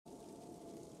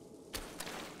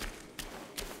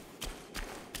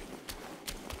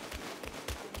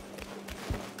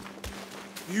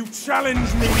You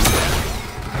challenge me?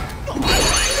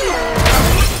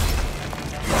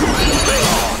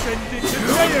 Ascended to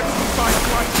deity by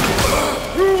Christ.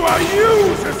 Who are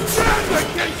you to stand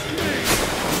against me?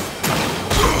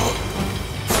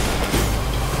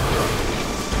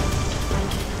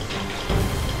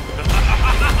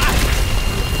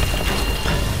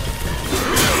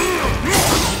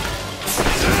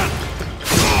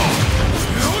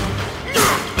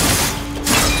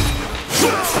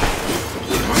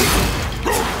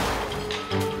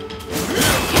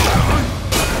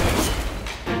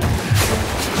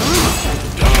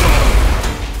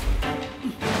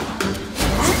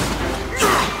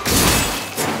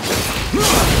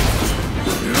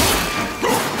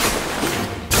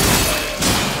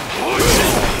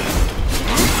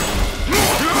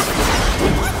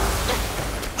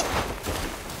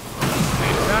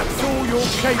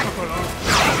 Capable of.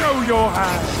 Show your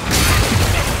hand.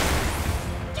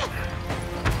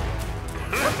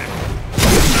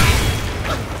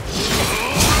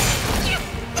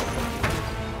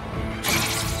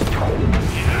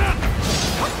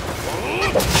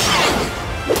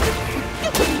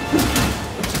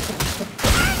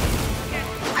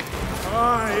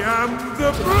 I am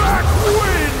the Black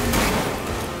Wind!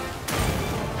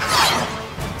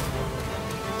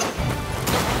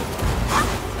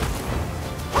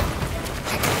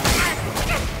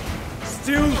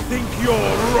 Still think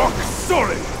you're rock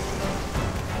solid?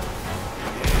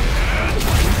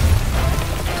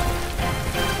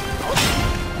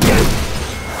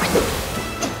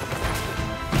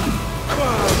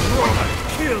 Burn, rob, and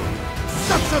kill!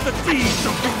 Such are the deeds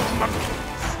of these monkeys!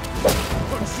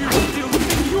 But you still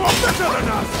think you are better than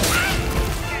us!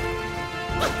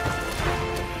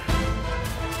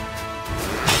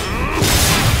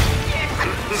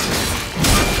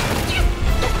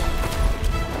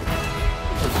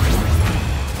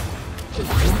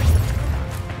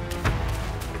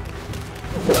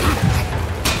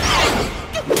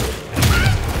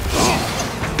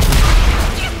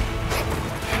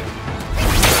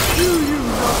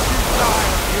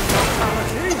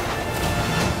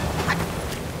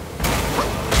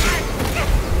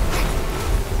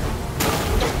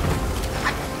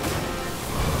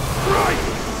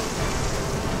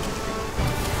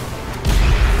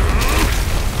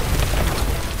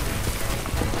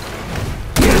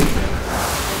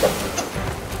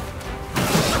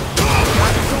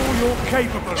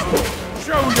 Capable of.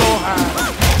 Show your hand.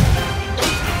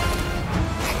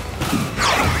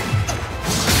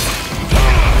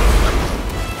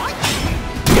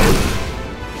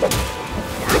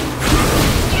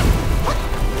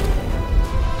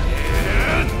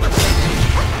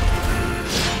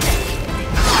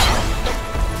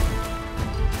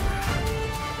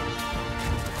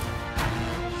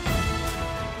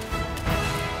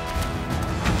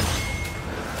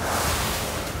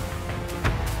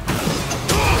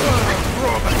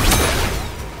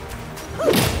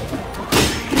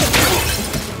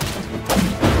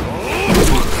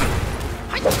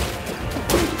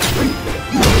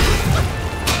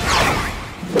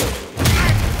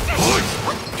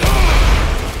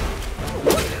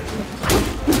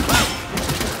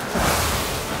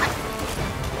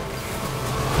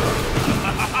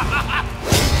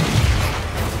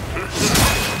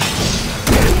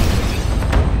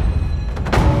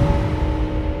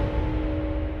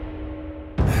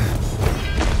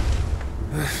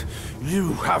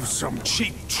 You have some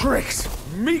cheap tricks!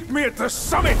 Meet me at the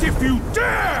summit if you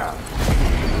dare!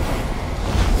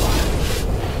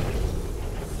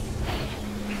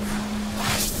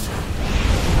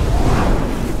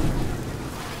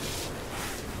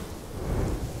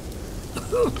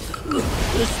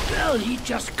 The spell he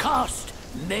just cast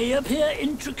may appear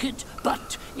intricate,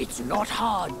 but it's not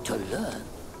hard to learn.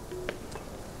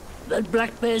 But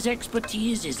Black Bear's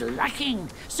expertise is lacking.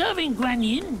 Serving Guan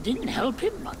Yin didn't help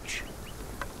him much.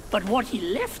 But what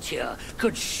he left here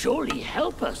could surely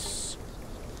help us.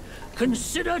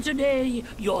 Consider today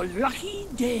your lucky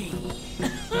day.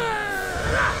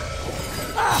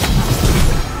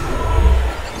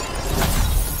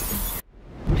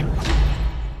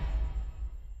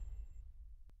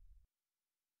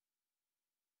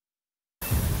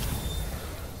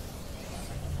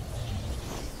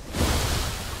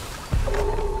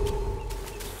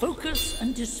 Focus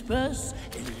and disperse,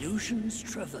 illusions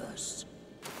traverse.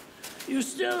 You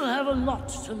still have a lot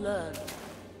to learn,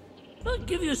 but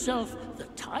give yourself the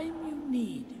time you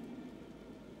need.